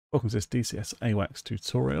Welcome to this DCS AWACS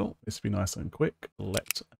tutorial. This will be nice and quick.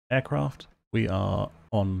 Select aircraft. We are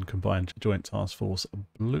on Combined Joint Task Force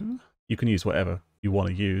Blue. You can use whatever you want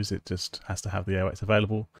to use, it just has to have the AWACS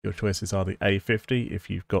available. Your choices are the A50 if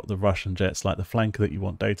you've got the Russian jets like the flanker that you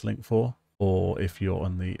want data link for, or if you're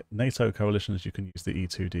on the NATO coalitions you can use the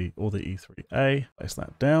E2D or the E3A. Place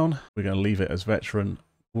that down. We're going to leave it as veteran.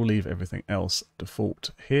 We'll leave everything else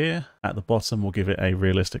default here. At the bottom, we'll give it a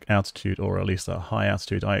realistic altitude, or at least a high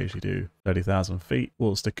altitude. I usually do 30,000 feet.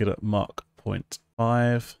 We'll stick it at Mach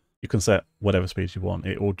 0.5. You can set whatever speed you want.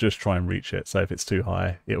 It will just try and reach it. So if it's too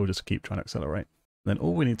high, it will just keep trying to accelerate. Then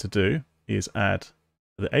all we need to do is add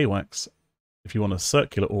the AWACS. If you want a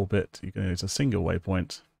circular orbit, you can use a single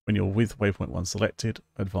waypoint. When you're with waypoint 1 selected,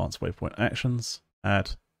 advanced waypoint actions,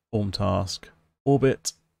 add form task,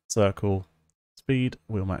 orbit, circle, speed.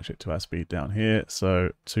 We'll match it to our speed down here,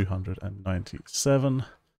 so 297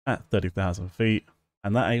 at 30,000 feet,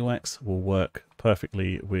 and that AWACS will work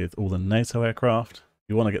perfectly with all the NATO aircraft. If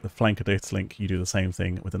you want to get the flanker data link, you do the same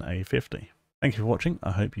thing with an A50. Thank you for watching.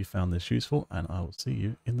 I hope you found this useful, and I will see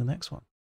you in the next one.